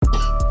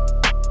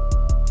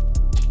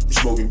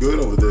smoking good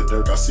over there,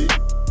 Dirk. I see you.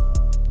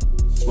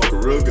 Smoking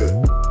real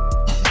good.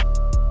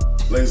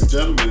 Ladies and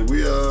gentlemen,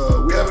 we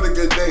having a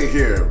good day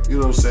here. You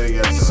know what I'm saying?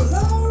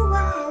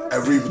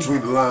 At Read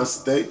Between the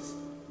Lines today.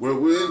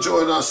 We're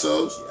enjoying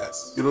ourselves.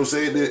 Yes. You know what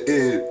I'm saying?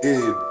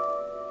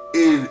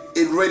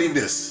 In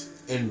readiness.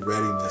 In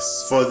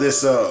readiness. For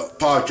this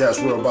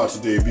podcast we're about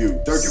to debut.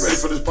 Dirk, you ready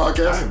for this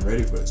podcast? I'm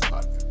ready for this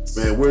podcast.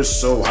 Man, we're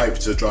so hyped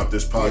to drop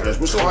this podcast.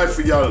 We're so hyped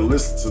for y'all to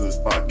listen to this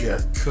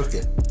podcast. Yeah,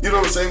 cooking. You know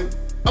what I'm saying?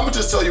 I'm gonna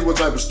just tell you what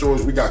type of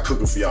stories we got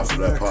cooking for y'all for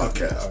that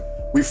podcast.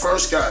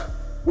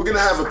 We're gonna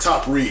have a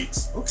top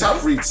reads. Okay.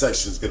 Top read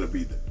section is gonna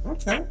be there.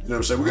 Okay. You know what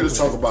I'm saying? We're gonna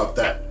talk about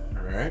that.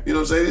 Alright. You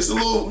know what I'm saying? It's a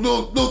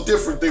little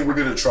different thing we're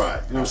gonna try.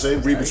 You know what I'm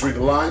saying? Read between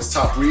the lines,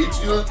 top reads.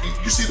 You know,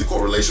 you see the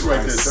correlation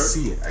right there, Dirk.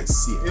 I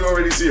see it. You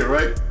already see it,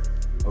 right?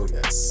 Oh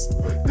yes.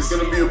 It's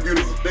gonna be a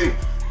beautiful thing.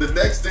 The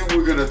next thing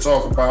we're gonna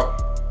talk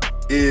about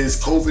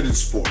is COVID in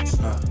sports.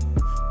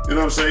 You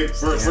know what I'm saying?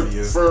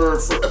 For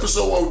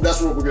episode 1,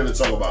 that's what we're gonna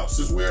talk about.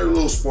 Since we're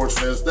little sports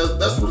fans,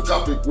 that's what the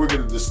topic we're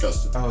gonna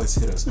discuss today. Oh, it's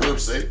hit us. You know what I'm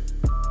saying?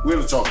 We're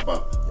gonna talk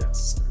about that.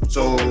 Yes.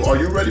 So, are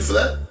you ready for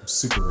that? I'm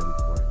super ready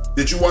for it.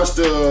 Did you watch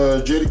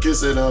the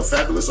Jadakiss and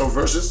Fabulous on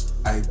Versus?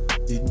 I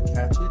didn't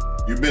catch it.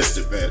 You missed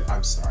it, man.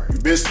 I'm sorry. You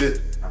missed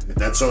it, and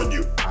that's on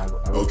you. I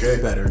will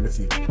do better in the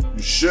future.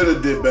 You should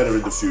have did better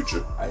in the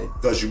future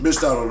because you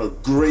missed out on a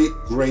great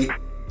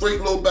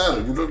little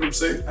battle. You know what I'm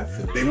saying? I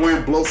feel They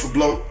went blow for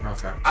blow.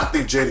 Okay. I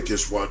think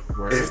Jadakiss won.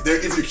 Right.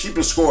 If you're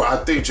keeping score, I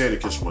think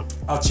Jadakiss won.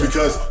 I'll check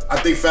because I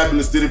think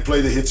Fabulous didn't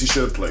play the hits he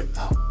should have played.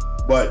 Oh.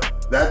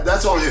 But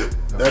that's on him.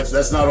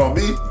 That's not on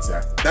me.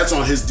 Exactly. That's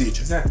on his DJ.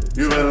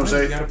 Exactly. You know what I'm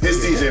saying? His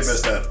DJ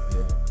messed up.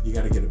 Yeah. You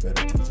gotta get a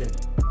better DJ.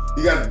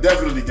 You gotta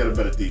definitely get a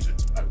better DJ.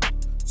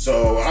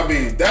 So I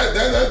mean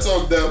that's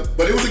on them.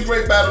 But it was a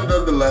great battle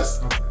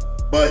nonetheless. Okay.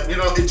 But you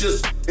know, it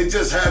just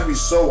had me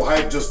so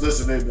hyped just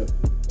listening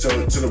to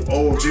the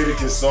old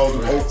Jadakiss songs,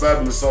 the old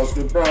Fabulous songs.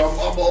 Cause bro,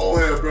 I'm an old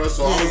head, bro.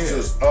 So I was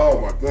just,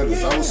 oh my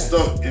goodness, I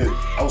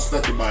was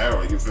stuck in my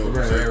era. You feel what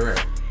I'm saying?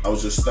 Right. I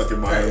was just stuck in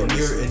my era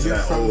listening to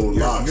that old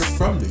Locks. You're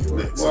from New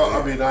York.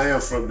 Well, I mean, I am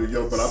from New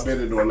York, but I've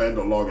been in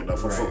Orlando long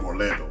enough. I'm from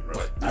Orlando, bro.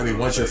 But, I mean,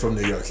 once you're from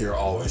New York, you're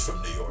always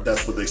from New York.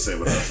 That's what they say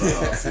when I'm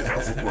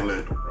from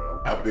Orlando,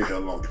 bro. I've been here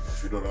long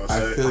enough. You know what I'm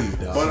saying? I feel you,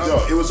 dog. But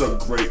yo, it was a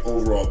great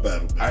overall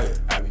battle.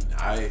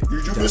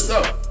 You missed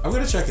out. I'm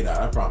gonna check it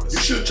out. I promise. You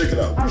should check it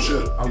out.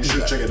 You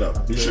should check it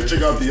out. You should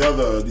check out the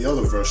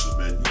other verses,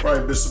 man. You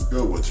probably missed some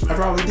good ones, man. I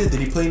probably did. Did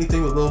he play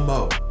anything with Lil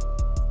Mo?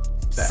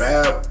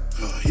 Fab,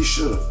 he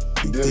should have.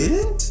 He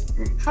didn't?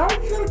 How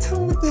are you gonna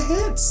come with the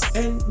hits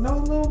and no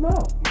Lil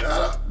Mo?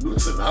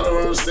 Listen, I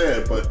don't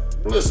understand, but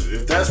listen,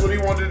 if that's what he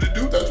wanted to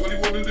do, that's what he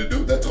wanted to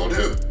do. That's on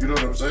him. You know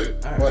what I'm saying?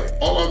 But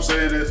all I'm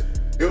saying is,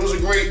 it was a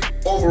great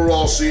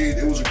overall scene.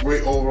 It was a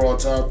great overall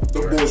time.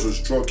 The boys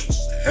was drunk as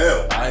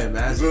hell. I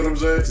imagine. You know what I'm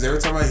saying? Because every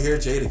time I hear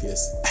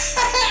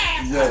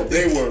Jadakiss, yo,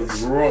 they were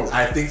drunk.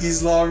 I think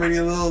he's already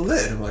a little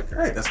lit. I'm like, all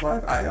right, that's why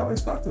I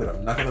always fucked with him.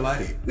 I'm not gonna lie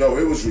to you. Yo,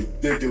 it was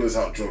ridiculous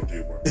how drunk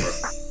they were, bro.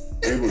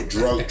 They were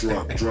drunk.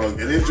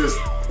 And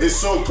it's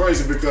so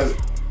crazy because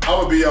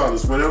I'm gonna be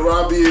honest, whenever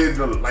I be in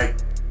the, like,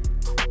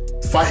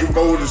 fighting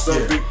mode or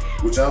something,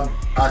 which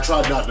I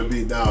try not to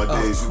be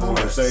nowadays, you know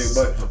what I'm saying?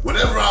 But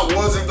whenever I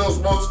was in those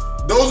modes,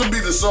 those would be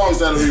the songs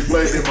that would be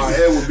playing in my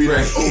head, would be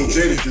those old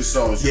Jadakiss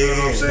songs, you know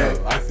what I'm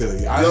saying? No, I feel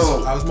you.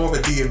 I was more of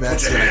a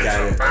DMX when I got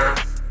in.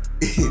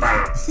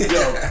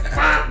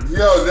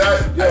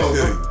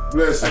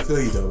 Listen. I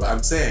feel you though.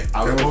 I'm saying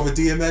I'm more of a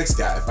DMX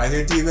guy. If I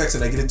hear DMX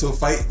and I get into a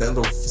fight, that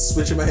little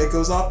switch in my head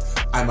goes off,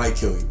 I might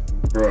kill you.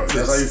 Bro,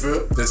 that's how you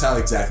feel? That's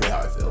exactly how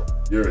I feel.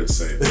 You're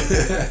insane.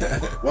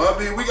 Well, I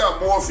mean, we got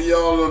more for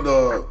y'all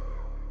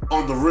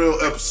on the real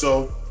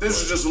episode.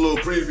 This is just a little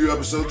preview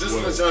episode, just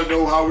to let y'all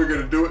know how we're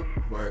gonna do it.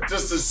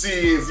 Just to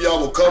see if y'all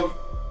will come,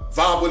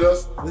 vibe with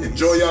us,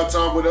 enjoy y'all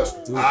time with us.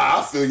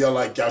 I feel y'all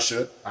like y'all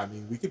should. I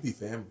mean, we could be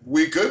family.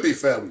 We could be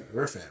family.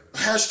 We're family.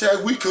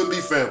 Hashtag we could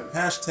be family.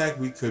 Hashtag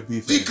we could be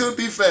family. We could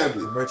be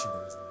family.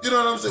 Merchandise. You know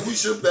what I'm saying? We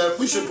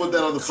should put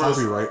that on the first.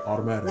 Copyright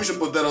automatic. We should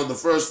put that on the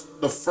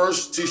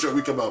first T-shirt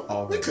we come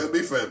out. We could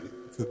be family.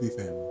 Could be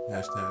family.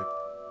 Hashtag.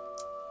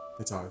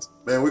 It's ours.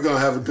 Man, we're gonna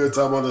have a good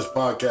time on this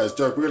podcast,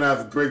 Dirk. We're gonna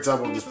have a great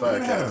time on this podcast. We're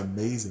gonna have an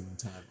amazing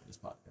time on this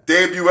podcast.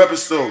 Debut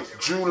episode,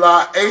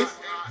 July 8th.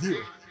 Yeah.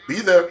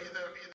 Be there.